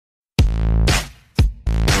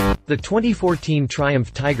The 2014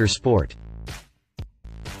 Triumph Tiger Sport.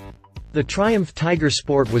 The Triumph Tiger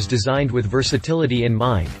Sport was designed with versatility in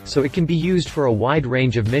mind, so it can be used for a wide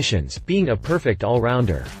range of missions, being a perfect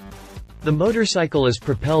all-rounder. The motorcycle is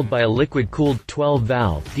propelled by a liquid-cooled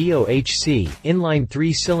 12-valve DOHC inline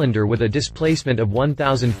 3-cylinder with a displacement of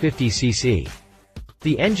 1050 cc.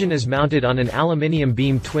 The engine is mounted on an aluminium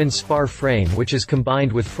beam twin-spar frame which is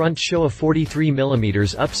combined with front Showa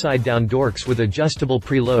 43mm upside-down dorks with adjustable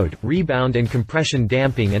preload, rebound and compression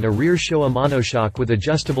damping and a rear Showa monoshock with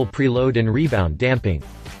adjustable preload and rebound damping.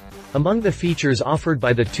 Among the features offered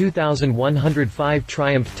by the 2105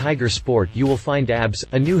 Triumph Tiger Sport you will find ABS,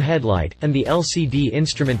 a new headlight, and the LCD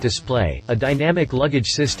instrument display, a dynamic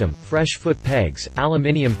luggage system, fresh foot pegs,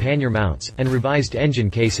 aluminium pannier mounts, and revised engine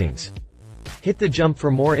casings. Hit the jump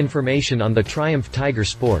for more information on the Triumph Tiger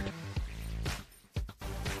Sport.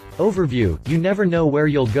 Overview: you never know where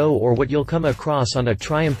you'll go or what you'll come across on a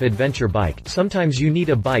Triumph adventure bike. Sometimes you need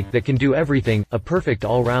a bike that can do everything, a perfect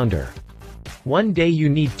all-rounder. One day you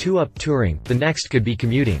need two-up touring, the next could be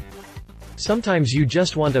commuting. Sometimes you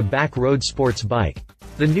just want a back-road sports bike.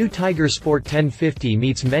 The new Tiger Sport 1050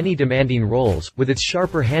 meets many demanding roles. With its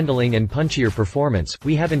sharper handling and punchier performance,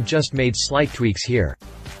 we haven't just made slight tweaks here.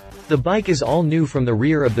 The bike is all new from the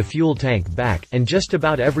rear of the fuel tank back, and just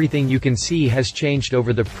about everything you can see has changed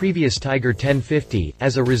over the previous Tiger 1050.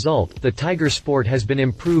 As a result, the Tiger Sport has been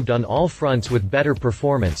improved on all fronts with better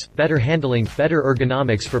performance, better handling, better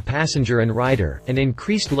ergonomics for passenger and rider, an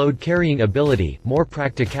increased load-carrying ability, more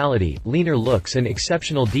practicality, leaner looks and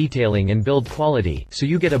exceptional detailing and build quality, so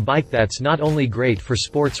you get a bike that's not only great for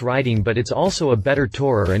sports riding but it's also a better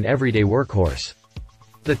tourer and everyday workhorse.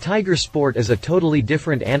 The Tiger Sport is a totally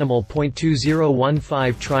different animal.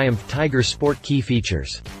 2015 Triumph Tiger Sport key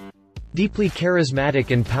features. Deeply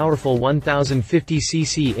charismatic and powerful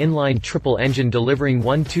 1050cc inline triple engine delivering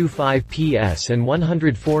 125 PS and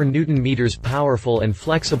 104 Nm. Powerful and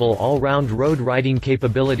flexible all-round road riding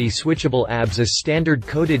capability. Switchable ABS as standard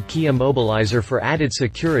coated key immobilizer for added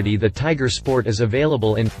security. The Tiger Sport is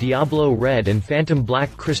available in Diablo Red and Phantom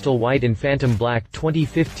Black, Crystal White and Phantom Black.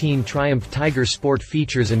 2015 Triumph Tiger Sport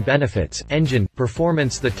features and benefits. Engine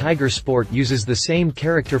performance: the Tiger Sport uses the same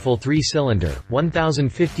characterful 3-cylinder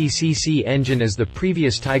 1050cc engine as the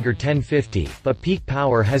previous Tiger 1050, but peak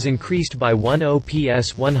power has increased by 10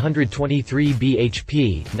 PS 123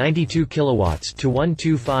 bhp 92 kilowatts to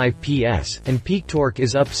 125 PS, and peak torque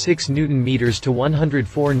is up 6 Nm to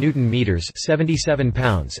 104 Nm 77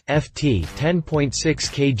 pounds, ft 10.6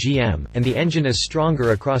 kgm, and the engine is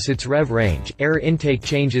stronger across its rev range. Air intake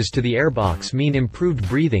changes to the airbox mean improved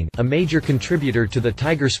breathing, a major contributor to the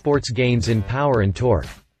Tiger Sport's gains in power and torque.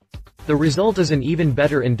 The result is an even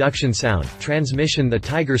better induction sound. Transmission: the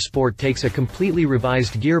Tiger Sport takes a completely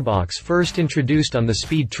revised gearbox first introduced on the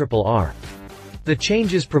Speed RRR. The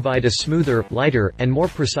changes provide a smoother, lighter, and more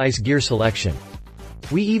precise gear selection.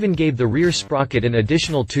 We even gave the rear sprocket an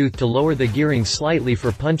additional tooth to lower the gearing slightly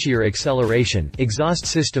for punchier acceleration. Exhaust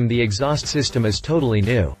system: the exhaust system is totally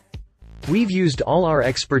new. We've used all our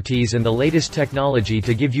expertise and the latest technology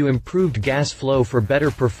to give you improved gas flow for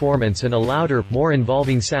better performance and a louder, more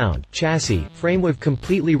involving sound. Chassis, frame: we've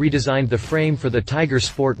completely redesigned the frame for the Tiger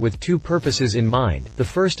Sport with two purposes in mind. The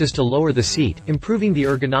first is to lower the seat, improving the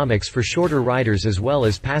ergonomics for shorter riders as well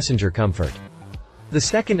as passenger comfort. The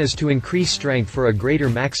second is to increase strength for a greater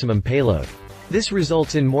maximum payload. This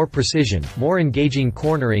results in more precision, more engaging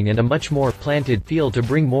cornering and a much more planted feel to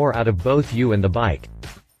bring more out of both you and the bike.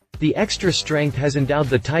 The extra strength has endowed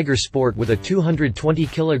the Tiger Sport with a 220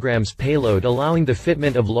 kg payload, allowing the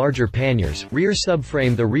fitment of larger panniers. Rear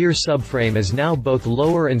subframe: the rear subframe is now both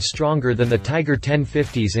lower and stronger than the Tiger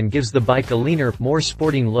 1050s and gives the bike a leaner, more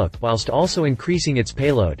sporting look, whilst also increasing its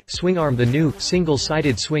payload. Swingarm: the new,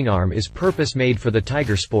 single-sided swingarm is purpose-made for the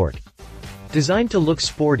Tiger Sport. Designed to look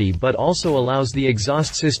sporty but also allows the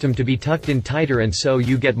exhaust system to be tucked in tighter and so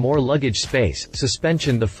you get more luggage space.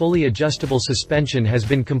 Suspension: the fully adjustable suspension has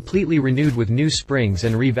been completely renewed with new springs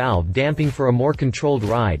and revalve damping for a more controlled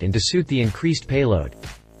ride and to suit the increased payload.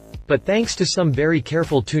 But thanks to some very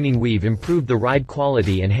careful tuning we've improved the ride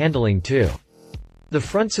quality and handling too. The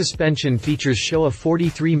front suspension features Showa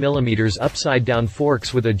 43mm upside-down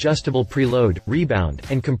forks with adjustable preload, rebound,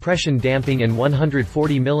 and compression damping and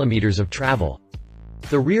 140mm of travel.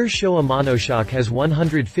 The rear Showa monoshock has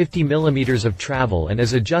 150mm of travel and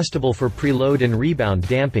is adjustable for preload and rebound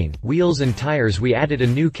damping. Wheels and tires: we added a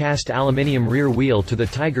new cast aluminium rear wheel to the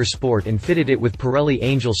Tiger Sport and fitted it with Pirelli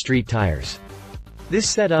Angel Street tires. This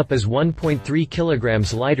setup is 1.3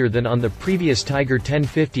 kilograms lighter than on the previous Tiger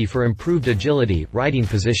 1050 for improved agility, riding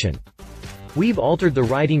position. We've altered the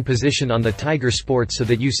riding position on the Tiger Sport so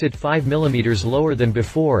that you sit 5 mm lower than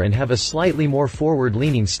before and have a slightly more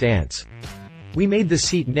forward-leaning stance. We made the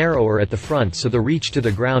seat narrower at the front so the reach to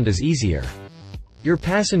the ground is easier. Your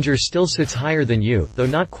passenger still sits higher than you, though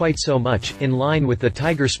not quite so much, in line with the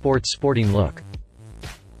Tiger Sport's sporting look.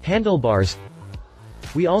 Handlebars.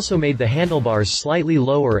 We also made the handlebars slightly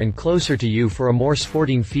lower and closer to you for a more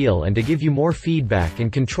sporting feel and to give you more feedback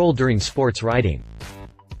and control during sports riding.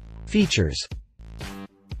 Features.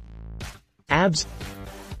 ABS.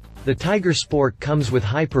 The Tiger Sport comes with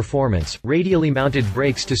high-performance, radially mounted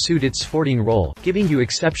brakes to suit its sporting role, giving you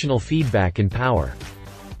exceptional feedback and power.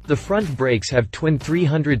 The front brakes have twin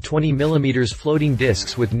 320 mm floating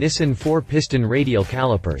discs with Nissan 4-piston radial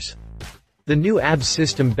calipers. The new ABS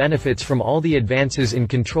system benefits from all the advances in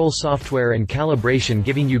control software and calibration,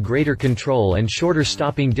 giving you greater control and shorter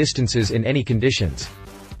stopping distances in any conditions.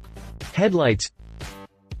 Headlights.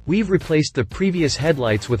 We've replaced the previous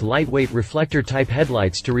headlights with lightweight reflector-type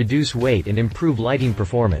headlights to reduce weight and improve lighting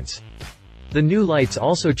performance. The new lights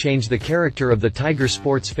also change the character of the Tiger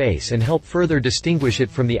Sport's face and help further distinguish it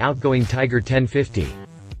from the outgoing Tiger 1050.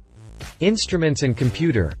 Instruments and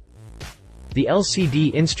computer. The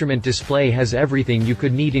LCD instrument display has everything you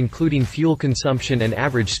could need, including fuel consumption and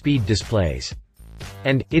average speed displays.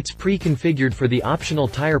 And it's pre-configured for the optional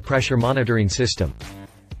tire pressure monitoring system.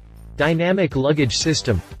 Dynamic luggage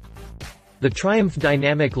system. The Triumph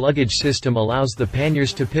dynamic luggage system allows the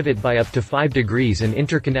panniers to pivot by up to 5 degrees and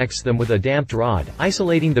interconnects them with a damped rod,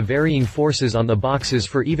 isolating the varying forces on the boxes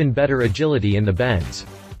for even better agility in the bends.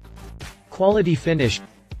 Quality finish.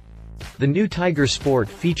 The new Tiger Sport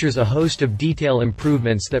features a host of detail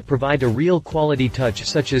improvements that provide a real quality touch,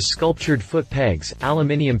 such as sculptured foot pegs,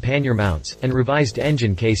 aluminium pannier mounts, and revised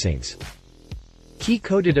engine casings.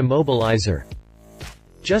 Key-coated immobilizer.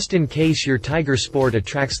 Just in case your Tiger Sport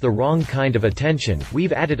attracts the wrong kind of attention,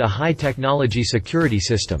 we've added a high-technology security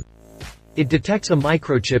system. It detects a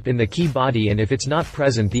microchip in the key body, and if it's not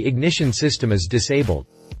present, the ignition system is disabled.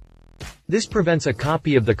 This prevents a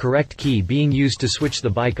copy of the correct key being used to switch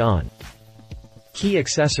the bike on. Key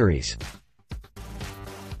accessories.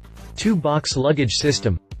 2-box luggage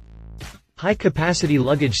system. High-capacity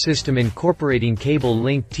luggage system incorporating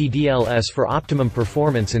cable-linked TDLS for optimum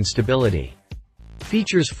performance and stability.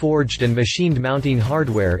 Features forged and machined mounting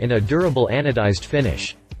hardware in a durable anodized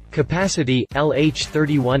finish. Capacity,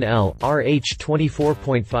 LH31L,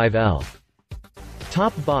 RH24.5L.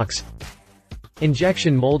 Top box.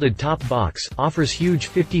 Injection molded top box, offers huge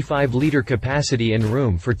 55-liter capacity and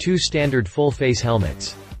room for 2 standard full-face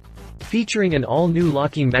helmets. Featuring an all-new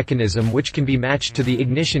locking mechanism which can be matched to the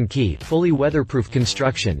ignition key, fully weatherproof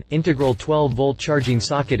construction, integral 12-volt charging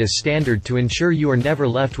socket is standard to ensure you are never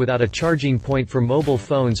left without a charging point for mobile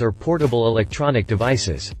phones or portable electronic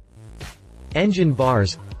devices. Engine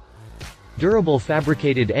bars. Durable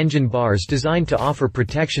fabricated engine bars designed to offer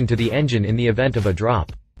protection to the engine in the event of a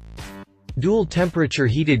drop. Dual temperature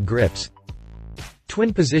heated grips.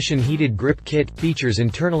 Twin-position heated grip kit features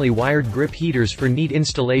internally wired grip heaters for neat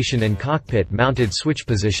installation and cockpit-mounted switch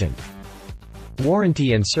position.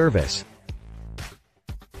 Warranty and service.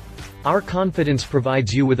 Our confidence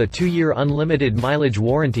provides you with a 2-year unlimited mileage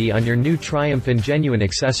warranty on your new Triumph and genuine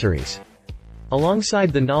accessories.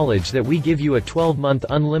 Alongside the knowledge that we give you a 12-month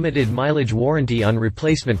unlimited mileage warranty on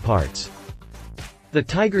replacement parts. The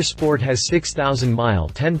Tiger Sport has 6,000-mile,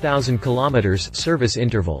 10,000 kilometers service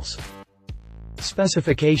intervals.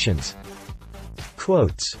 Specifications.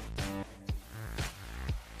 Quotes.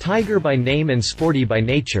 Tiger by name and sporty by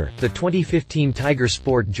nature, the 2015 Tiger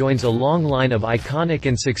Sport joins a long line of iconic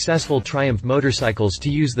and successful Triumph motorcycles to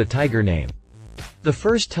use the Tiger name. The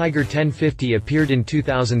first Tiger 1050 appeared in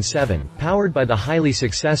 2007, powered by the highly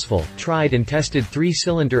successful, tried and tested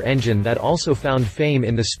 3-cylinder engine that also found fame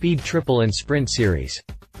in the Speed Triple and Sprint series.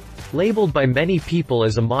 Labeled by many people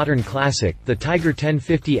as a modern classic, the Tiger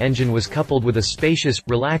 1050 engine was coupled with a spacious,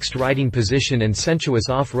 relaxed riding position and sensuous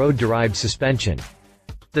off-road derived suspension.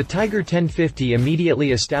 The Tiger 1050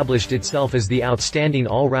 immediately established itself as the outstanding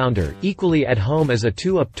all-rounder, equally at home as a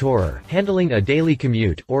 2-up tourer, handling a daily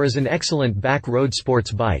commute, or as an excellent back-road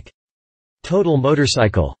sports bike. Total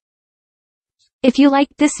motorcycle. If you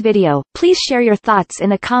liked this video, please share your thoughts in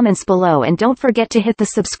the comments below and don't forget to hit the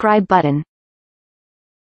subscribe button.